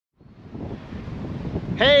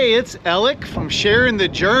Hey, it's Alec from Sharing the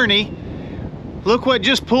Journey. Look what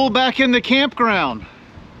just pulled back in the campground.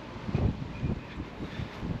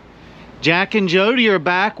 Jack and Jody are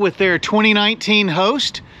back with their 2019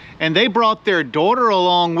 host, and they brought their daughter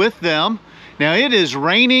along with them. Now it is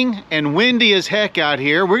raining and windy as heck out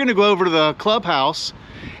here. We're gonna go over to the clubhouse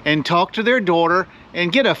and talk to their daughter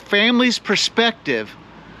and get a family's perspective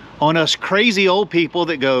on us crazy old people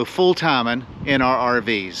that go full-timing in our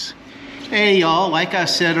RVs. Hey y'all, like I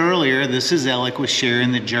said earlier, this is Alec with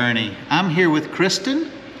Sharing the Journey. I'm here with Kristen.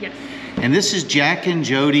 Yes. And this is Jack and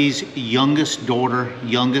Jody's youngest daughter,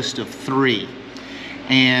 youngest of 3.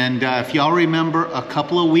 And if y'all remember a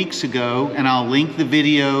couple of weeks ago, and I'll link the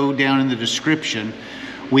video down in the description,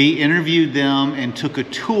 we interviewed them and took a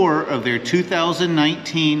tour of their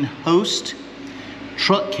 2019 Host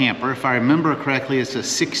truck camper. If I remember correctly, it's a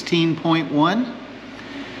 16.1.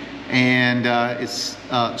 And it's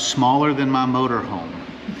smaller than my motorhome.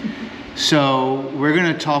 So we're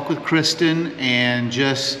gonna talk with Kristen and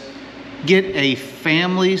just get a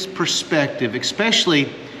family's perspective. Especially,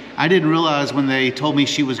 I didn't realize when they told me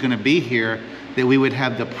she was gonna be here that we would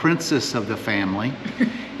have the princess of the family.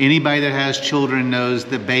 Anybody that has children knows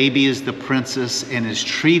the baby is the princess and is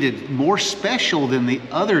treated more special than the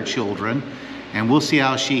other children, and we'll see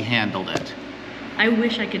how she handled it. I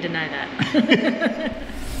wish I could deny that.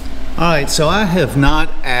 All right, so I have not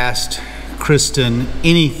asked Kristen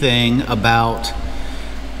anything about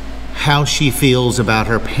how she feels about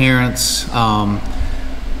her parents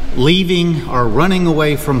leaving or running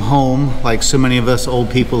away from home like so many of us old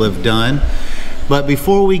people have done. But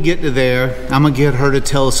before we get to there, I'm gonna get her to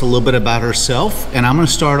tell us a little bit about herself. And I'm gonna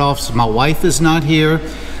start off, so my wife is not here,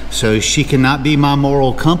 so she cannot be my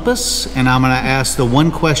moral compass. And I'm gonna ask the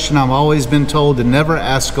one question I've always been told to never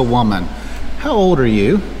ask a woman. How old are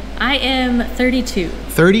you? I am 32.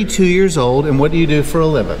 32 years old, and what do you do for a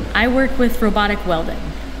living? I work with robotic welding.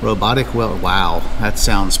 Robotic welding, wow, that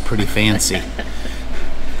sounds pretty fancy.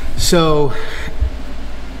 So,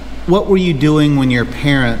 what were you doing when your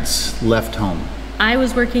parents left home? I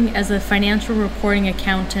was working as a financial reporting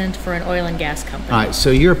accountant for an oil and gas company. All right,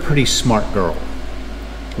 so you're a pretty smart girl.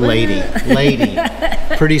 Lady,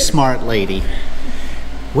 pretty smart lady.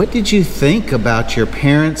 What did you think about your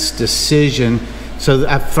parents' decision? So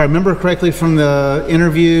if I remember correctly from the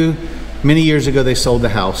interview, many years ago they sold the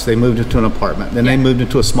house. They moved into an apartment. Then they moved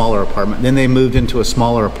into a smaller apartment. Then they moved into a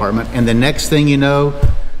smaller apartment. And the next thing you know,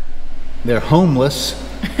 they're homeless,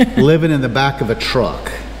 living in the back of a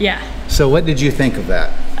truck. Yeah. So what did you think of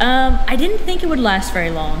that? I didn't think it would last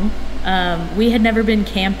very long. We had never been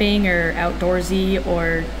camping or outdoorsy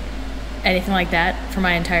or anything like that for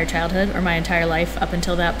my entire childhood or my entire life up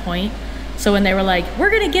until that point. So when they were like, we're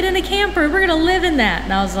gonna get in a camper, we're gonna live in that.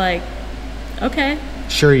 And I was like, okay.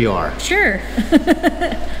 Sure you are. Sure.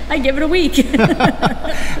 I give it a week.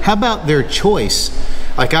 How about their choice?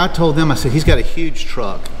 Like I told them, I said, he's got a huge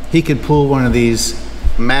truck. He could pull one of these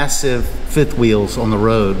massive fifth wheels on the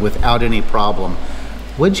road without any problem.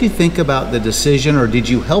 What did you think about the decision, or did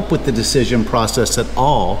you help with the decision process at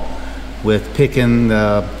all with picking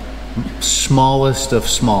the smallest of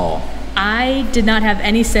small? I did not have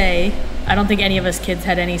any say. I don't think any of us kids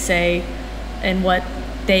had any say in what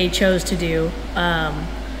they chose to do.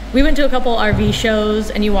 We went to a couple RV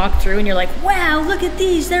shows and you walk through and you're like, wow, look at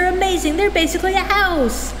these, they're amazing. They're basically a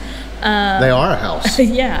house. They are a house.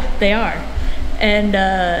 Yeah, they are. And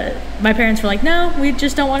my parents were like, no, we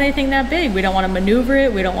just don't want anything that big. We don't want to maneuver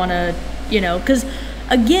it. We don't want to, you know, because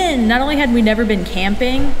again, not only had we never been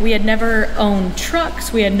camping, we had never owned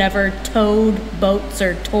trucks. We had never towed boats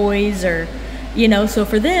or toys or, you know, so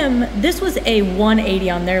for them, this was a 180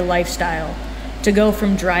 on their lifestyle to go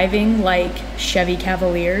from driving like Chevy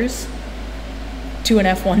Cavaliers to an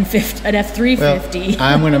F-150, an F-350. Well,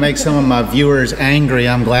 I'm going to make some of my viewers angry.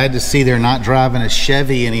 I'm glad to see they're not driving a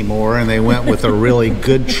Chevy anymore, and they went with a really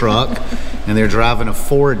good truck, and they're driving a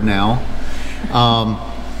Ford now.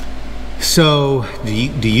 So,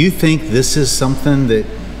 do you think this is something that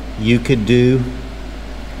you could do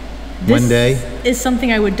one day? This is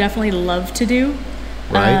something I would definitely love to do.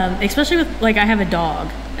 Right. Especially with, like, I have a dog,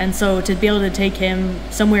 and so to be able to take him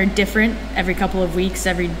somewhere different every couple of weeks,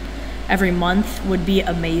 every month would be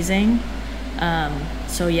amazing.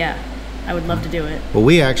 So yeah, I would love to do it. Well,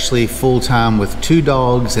 we actually full-time with 2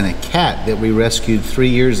 dogs and a cat that we rescued 3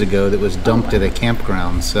 years ago that was dumped at a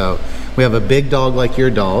campground. So we have a big dog like your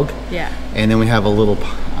dog. Yeah. And then we have a little,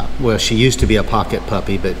 well, she used to be a pocket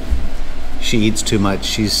puppy, but she eats too much.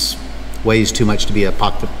 She's weighs too much to be a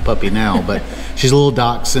pocket puppy now, but she's a little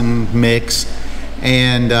dachshund mix.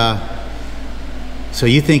 And so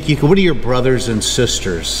you think you could, what are your brothers and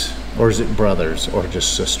sisters? Or is it brothers or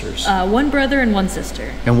just sisters? One brother and one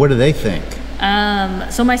sister. And what do they think?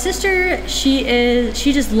 So my sister, she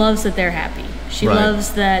just loves that they're happy. She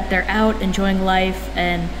loves that they're out enjoying life,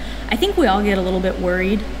 and I think we all get a little bit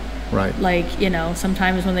worried. Right. Like, you know,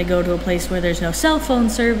 sometimes when they go to a place where there's no cell phone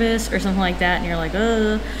service or something like that, and you're like,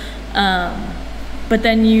 but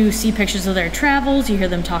then you see pictures of their travels, you hear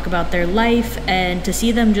them talk about their life, and to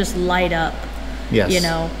see them just light up. Yes. You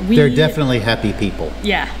know, they're definitely happy people.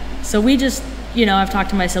 Yeah. So we just, you know, I've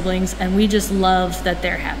talked to my siblings, and we just love that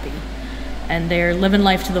they're happy. And they're living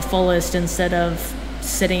life to the fullest instead of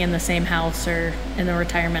sitting in the same house or in the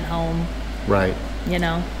retirement home. Right. You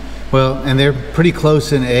know? Well, and they're pretty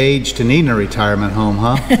close in age to needing a retirement home,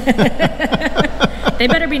 huh? They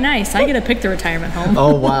better be nice. I get to pick the retirement home.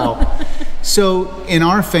 Oh, wow. So in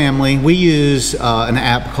our family, we use an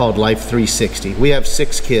app called Life 360. We have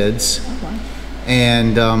 6 kids. Oh, wow.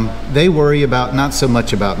 And they worry about, not so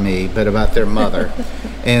much about me, but about their mother.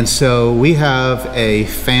 And so we have a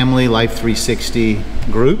family Life 360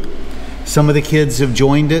 group. Some of the kids have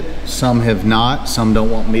joined it, some have not. Some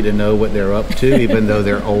don't want me to know what they're up to, even though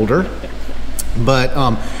they're older.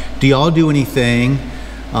 But do y'all do anything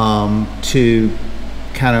to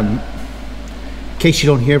kind of, in case you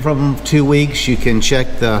don't hear from them for 2 weeks, you can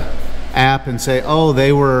check the app and say, oh,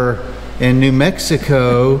 they were in New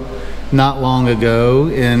Mexico not long ago,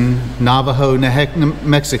 in Navajo,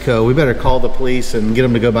 Mexico. We better call the police and get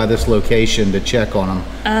them to go by this location to check on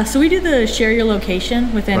them. So we do the share your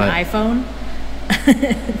location within iPhone,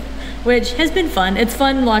 which has been fun. It's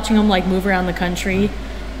fun watching them like move around the country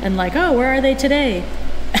and like, oh, where are they today?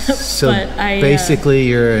 So basically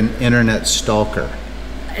you're an internet stalker.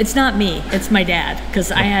 It's not me, it's my dad, because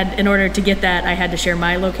I had, in order to get that, I had to share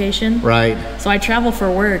my location. Right. So I travel for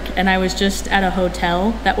work, and I was just at a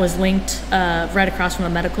hotel that was linked right across from a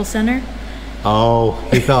medical center. Oh,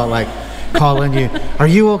 he felt like calling you. Are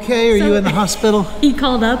you okay? Are you in the hospital? He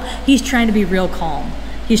called up. He's trying to be real calm.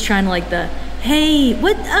 He's trying to like hey,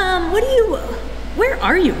 what do you, where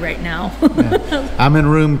are you right now? Yeah. I'm in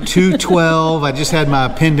room 212. I just had my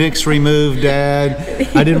appendix removed, Dad.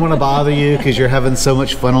 I didn't want to bother you because you're having so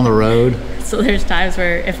much fun on the road. So there's times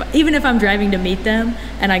where even if I'm driving to meet them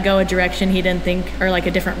and I go a direction he didn't think, or like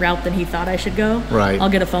a different route than he thought I should go, I'll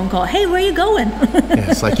get a phone call. Hey, where are you going?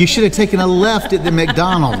 Yeah, it's like, you should have taken a left at the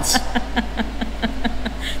McDonald's.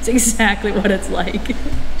 It's exactly what it's like.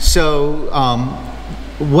 So,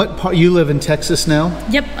 what part, you live in Texas now?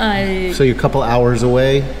 Yep. So you're a couple hours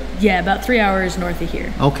away? Yeah, about 3 hours north of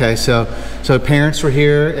here. Okay, so parents were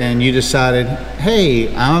here and you decided, hey,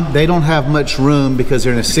 they don't have much room because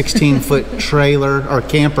they're in a 16-foot trailer or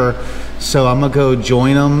camper, so I'm gonna go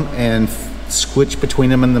join them and switch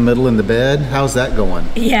between them in the middle in the bed. How's that going?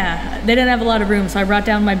 Yeah, they didn't have a lot of room, so I brought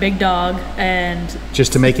down my big dog and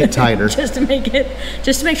just to make it tighter. just to make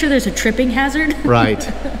sure there's a tripping hazard. Right.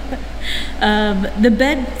 The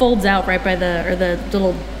bed folds out right by the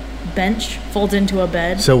little bench folds into a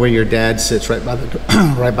bed. So where your dad sits right by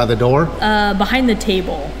the door? Behind the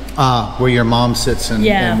table. Where your mom sits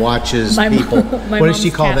and watches people. What does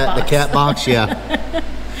she call that? The cat box? Yeah.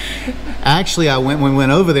 Actually, when we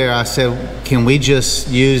went over there, I said, can we just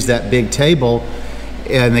use that big table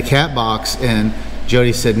in the cat box? And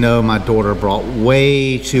Jody said, no, my daughter brought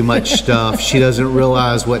way too much stuff. She doesn't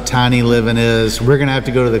realize what tiny living is. We're going to have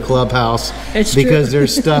to go to the clubhouse because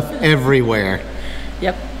there's stuff everywhere.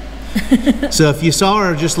 Yep. So if you saw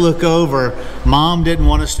her just look over, Mom didn't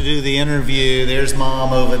want us to do the interview. There's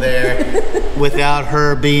Mom over there without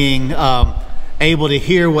her being able to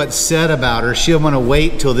hear what's said about her. She'll want to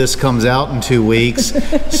wait till this comes out in 2 weeks.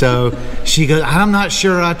 So she goes, I'm not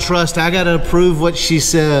sure I trust. I got to approve what she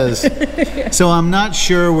says. So I'm not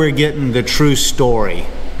sure we're getting the true story.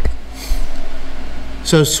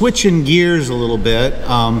 So switching gears a little bit,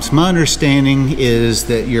 so my understanding is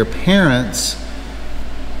that your parents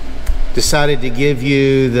decided to give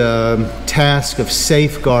you the task of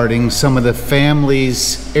safeguarding some of the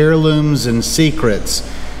family's heirlooms and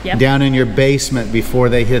secrets down in your basement before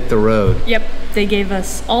they hit the road. Yep. They gave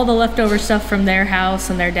us all the leftover stuff from their house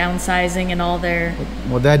and their downsizing and all their...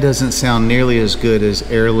 Well, that doesn't sound nearly as good as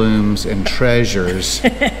heirlooms and treasures,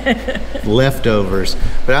 leftovers.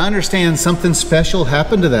 But I understand something special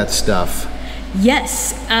happened to that stuff.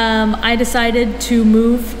 Yes, I decided to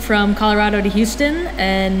move from Colorado to Houston,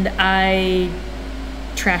 and I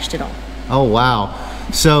trashed it all. Oh, wow.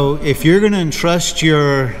 So if you're going to entrust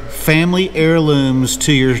your family heirlooms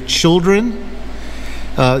to your children,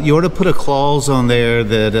 you ought to put a clause on there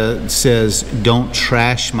that says, don't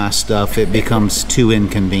trash my stuff, it becomes too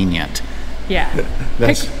inconvenient. Yeah.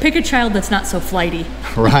 Pick a child that's not so flighty.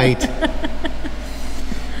 Right.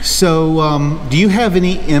 So, do you have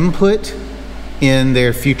any input in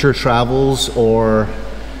their future travels or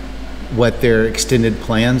what their extended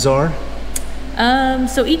plans are?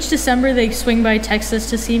 So each December they swing by Texas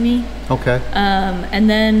to see me. Okay. And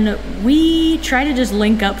then we try to just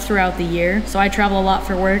link up throughout the year. So I travel a lot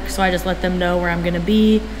for work, so I just let them know where I'm gonna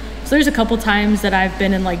be. So there's a couple times that I've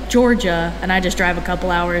been in like Georgia and I just drive a couple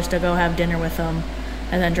hours to go have dinner with them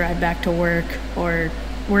and then drive back to work or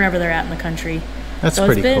wherever they're at in the country. That's so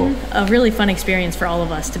pretty cool. It's been cool. a really fun experience for all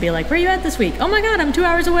of us to be like, where are you at this week? Oh my God, I'm 2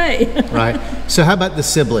 hours away. Right. So how about the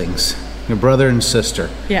siblings, your brother and sister?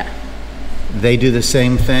 Yeah. They do the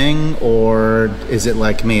same thing, or is it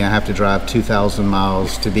like me? I have to drive 2,000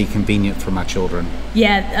 miles to be convenient for my children?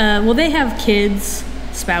 Yeah, well, they have kids,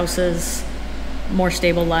 spouses, more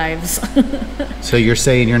stable lives. So you're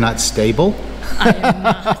saying you're not stable? I am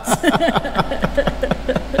not.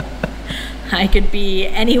 I could be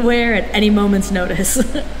anywhere at any moment's notice.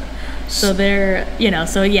 So they're,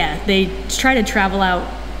 so yeah, they try to travel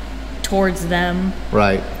out towards them,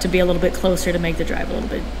 right, to be a little bit closer to make the drive a little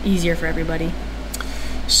bit easier for everybody.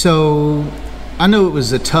 So I know it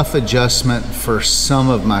was a tough adjustment for some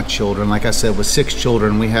of my children. Like I said, with 6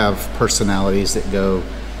 children, we have personalities that go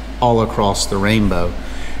all across the rainbow.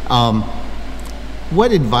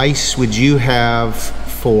 What advice would you have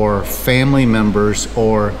for family members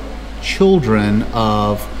or children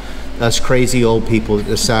of us crazy old people that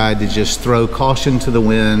decide to just throw caution to the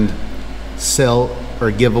wind, sell or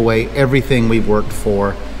give away everything we've worked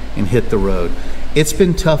for and hit the road? It's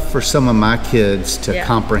been tough for some of my kids to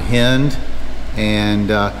comprehend. And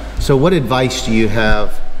so what advice do you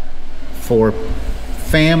have for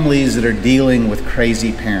families that are dealing with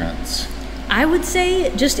crazy parents? I would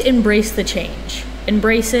say just embrace the change.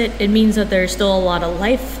 Embrace it. It means that there's still a lot of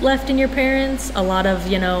life left in your parents, a lot of,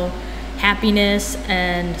 happiness.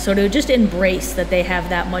 And so to just embrace that they have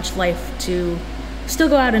that much life to still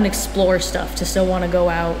go out and explore stuff, to still want to go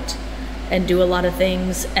out and do a lot of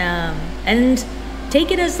things, and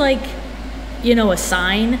take it as like, a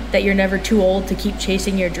sign that you're never too old to keep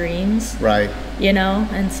chasing your dreams. Right.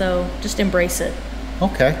 And so just embrace it.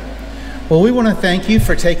 Okay. Well, we want to thank you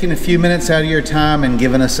for taking a few minutes out of your time and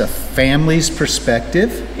giving us a family's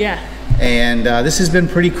perspective. Yeah. And this has been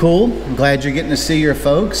pretty cool. I'm glad you're getting to see your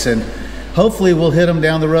folks, and hopefully we'll hit them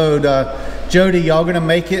down the road. Jody, y'all gonna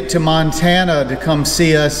make it to Montana to come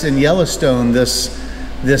see us in Yellowstone this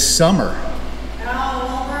summer? Oh,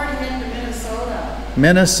 well, we're already heading to Minnesota.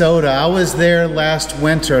 Minnesota. I was there last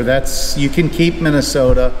winter. You can keep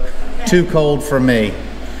Minnesota. Okay. Too cold for me.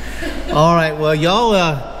 All right. Well, y'all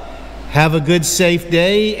have a good, safe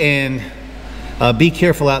day, and be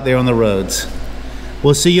careful out there on the roads.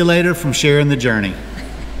 We'll see you later from Sharing the Journey.